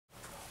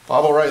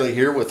Bob O'Reilly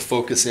here with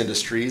Focus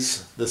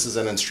Industries. This is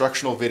an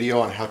instructional video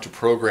on how to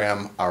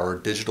program our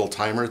digital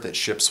timer that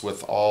ships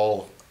with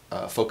all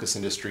Focus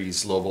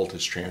Industries low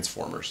voltage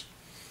transformers.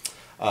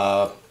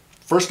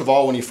 First of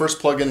all, when you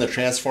first plug in the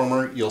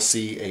transformer, you'll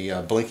see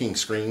a blinking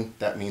screen.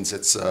 That means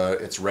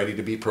it's ready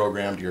to be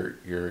programmed.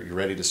 You're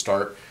ready to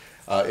start.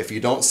 If you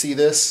don't see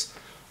this,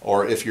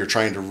 or if you're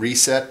trying to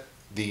reset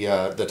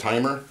the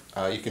timer,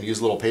 you can use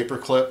a little paper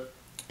clip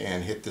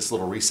and hit this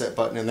little reset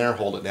button in there,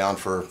 hold it down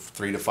for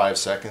 3 to 5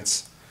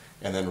 seconds,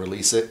 and then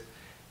release it,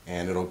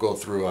 and it'll go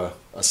through a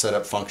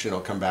setup function. It'll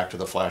come back to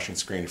the flashing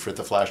screen. If you're at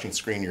the flashing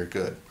screen, you're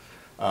good.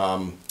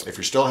 If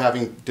you're still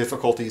having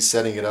difficulties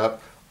setting it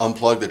up,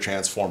 unplug the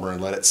transformer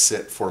and let it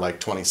sit for like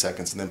 20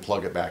 seconds and then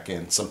plug it back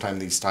in. Sometimes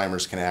these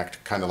timers can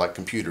act kind of like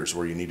computers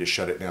where you need to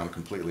shut it down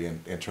completely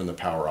and turn the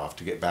power off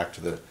to get back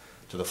to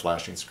the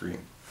flashing screen.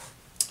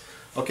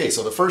 Okay,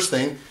 so the first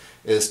thing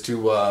is to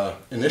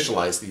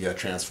initialize the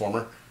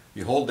transformer.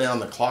 You hold down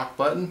the clock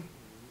button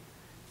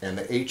and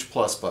the H+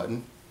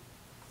 button,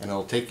 and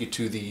it'll take you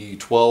to the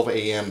 12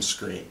 a.m.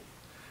 screen.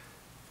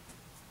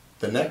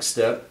 The next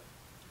step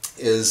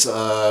is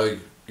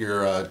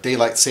your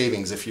daylight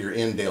savings, if you're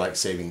in daylight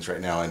savings right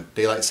now. And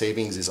daylight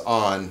savings is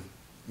on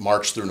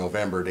March through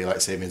November.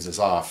 Daylight savings is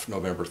off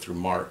November through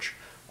March.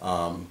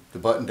 The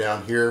button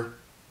down here,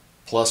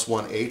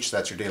 +1H,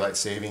 that's your daylight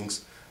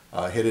savings.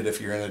 Hit it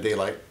if you're in a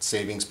daylight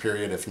savings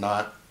period. If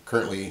not,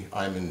 currently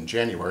I'm in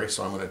January,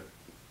 so I'm going to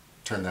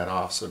turn that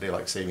off so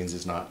daylight savings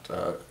is not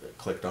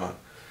clicked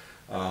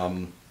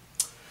on.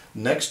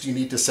 Next, you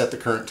need to set the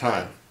current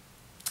time.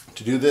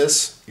 To do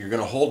this, you're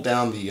going to hold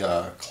down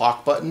the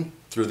clock button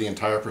through the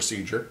entire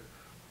procedure.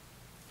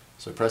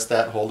 So press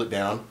that, hold it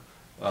down.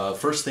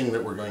 First thing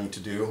that we're going to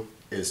do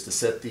is to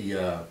set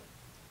the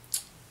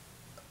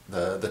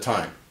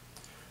time.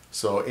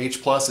 So H+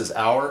 is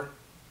hour,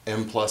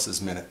 M+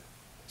 is minute.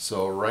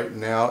 So right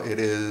now it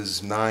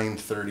is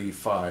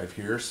 9:35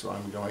 here, so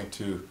I'm going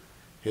to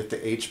hit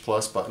the H+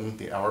 button,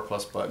 the hour+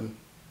 button,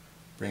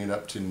 bring it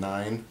up to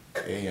 9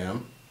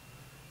 a.m.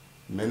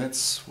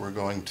 Minutes, we're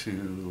going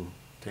to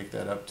take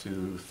that up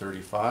to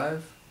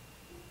 35.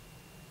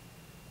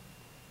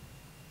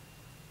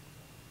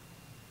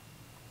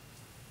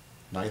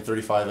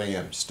 (9:35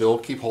 a.m.) Still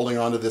keep holding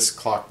on to this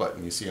clock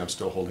button. You see I'm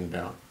still holding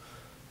down.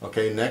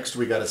 Okay, next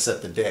we got to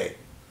set the day,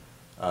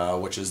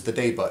 which is the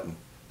day button.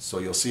 So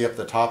you'll see up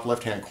the top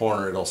left-hand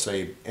corner it'll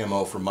say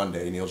MO for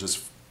Monday, and you'll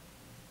just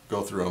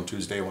go through them: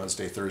 Tuesday,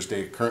 Wednesday,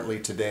 Thursday.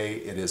 Currently today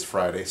it is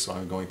Friday, so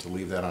I'm going to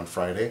leave that on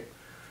Friday.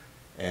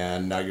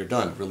 And now you're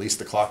done. Release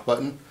the clock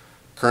button.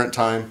 Current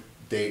time,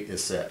 date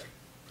is set.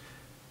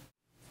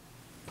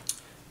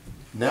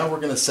 Now we're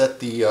going to set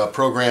the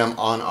program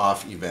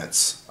on-off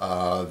events.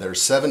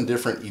 There's 7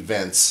 different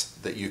events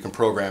that you can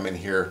program in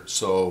here.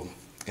 So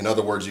in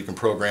other words, you can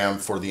program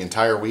for the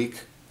entire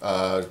week,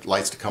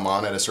 lights to come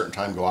on at a certain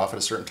time, go off at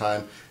a certain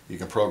time. You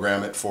can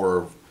program it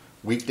for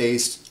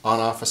weekdays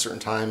on-off a certain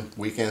time,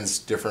 weekends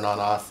different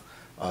on-off.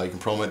 You can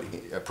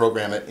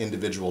program it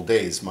individual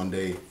days,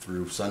 Monday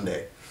through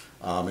Sunday.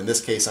 In this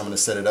case, I'm going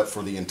to set it up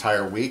for the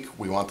entire week.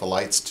 We want the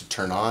lights to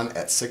turn on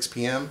at 6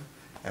 p.m.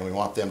 and we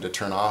want them to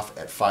turn off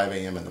at 5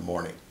 a.m. in the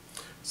morning.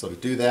 So to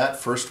do that,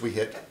 first we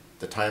hit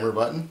the timer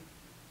button,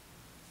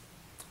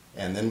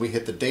 and then we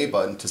hit the day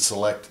button to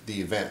select the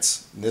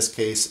events. In this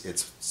case,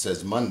 it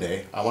says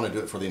Monday. I want to do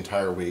it for the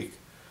entire week.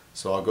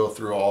 So I'll go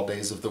through all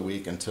days of the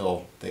week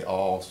until they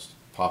all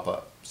pop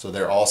up. So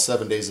they're all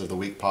 7 days of the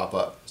week pop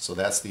up. So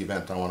that's the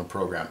event I want to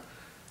program.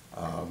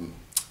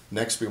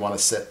 Next, we want to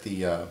set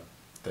the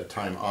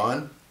time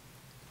on.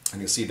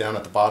 And you'll see down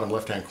at the bottom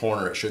left-hand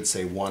corner it should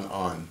say 1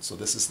 on. So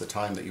this is the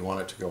time that you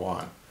want it to go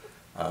on.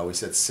 We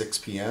said 6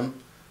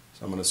 p.m.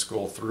 So I'm going to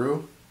scroll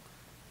through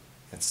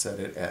and set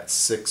it at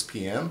 6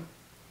 p.m.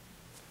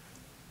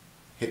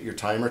 Hit your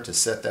timer to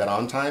set that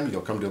on time.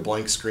 You'll come to a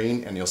blank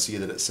screen and you'll see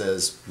that it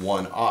says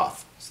 1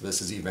 off. So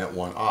this is event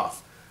 1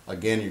 off.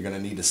 Again, you're going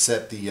to need to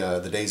set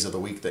the days of the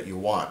week that you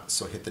want.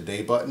 So hit the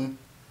day button,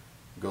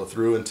 go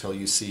through until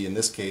you see, in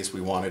this case, we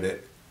wanted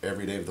it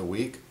every day of the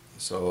week.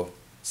 So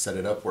set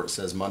it up where it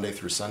says Monday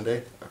through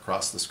Sunday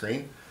across the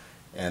screen,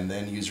 and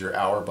then use your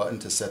hour button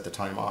to set the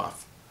time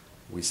off.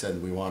 We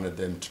said we wanted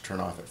them to turn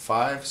off at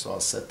 5, so I'll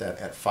set that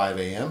at 5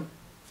 a.m.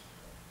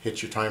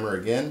 Hit your timer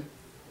again,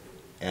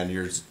 and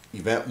your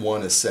event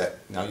 1 is set.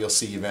 Now you'll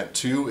see event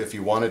 2. If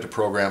you wanted to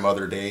program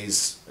other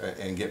days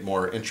and get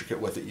more intricate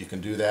with it, you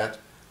can do that.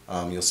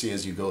 You'll see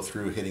as you go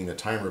through hitting the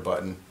timer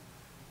button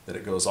that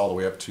it goes all the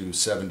way up to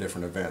 7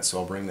 different events. So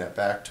I'll bring that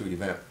back to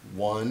event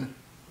 1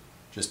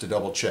 just to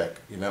double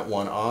check. Event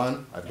 1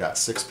 on, I've got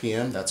 6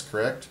 p.m., that's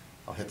correct.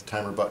 I'll hit the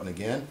timer button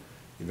again.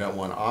 Event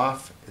 1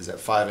 off is at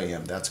 5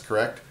 a.m., that's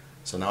correct.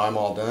 So now I'm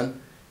all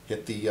done.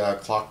 Hit the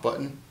clock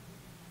button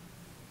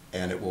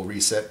and it will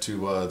reset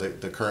to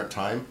the current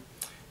time,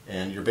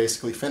 and you're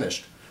basically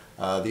finished.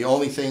 The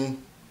only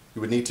thing you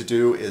would need to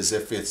do is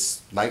if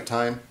it's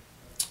nighttime,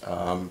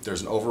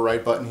 there's an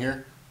override button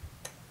here.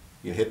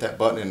 You hit that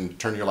button and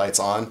turn your lights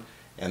on,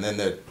 and then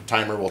the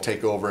timer will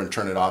take over and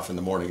turn it off in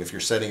the morning. If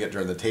you're setting it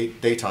during the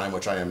daytime,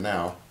 which I am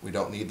now, we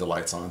don't need the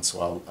lights on,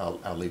 so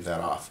I'll leave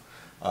that off.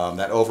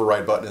 That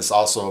override button is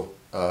also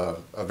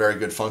a very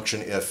good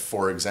function if,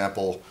 for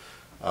example,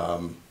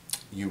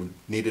 you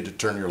needed to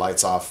turn your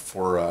lights off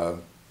for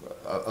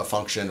a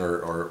function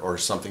or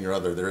something or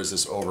other. There is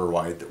this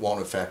override that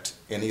won't affect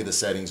any of the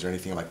settings or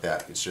anything like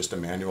that. It's just a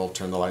manual: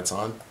 turn the lights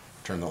on,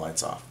 turn the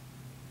lights off.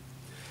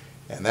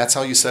 And that's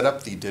how you set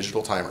up the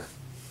digital timer.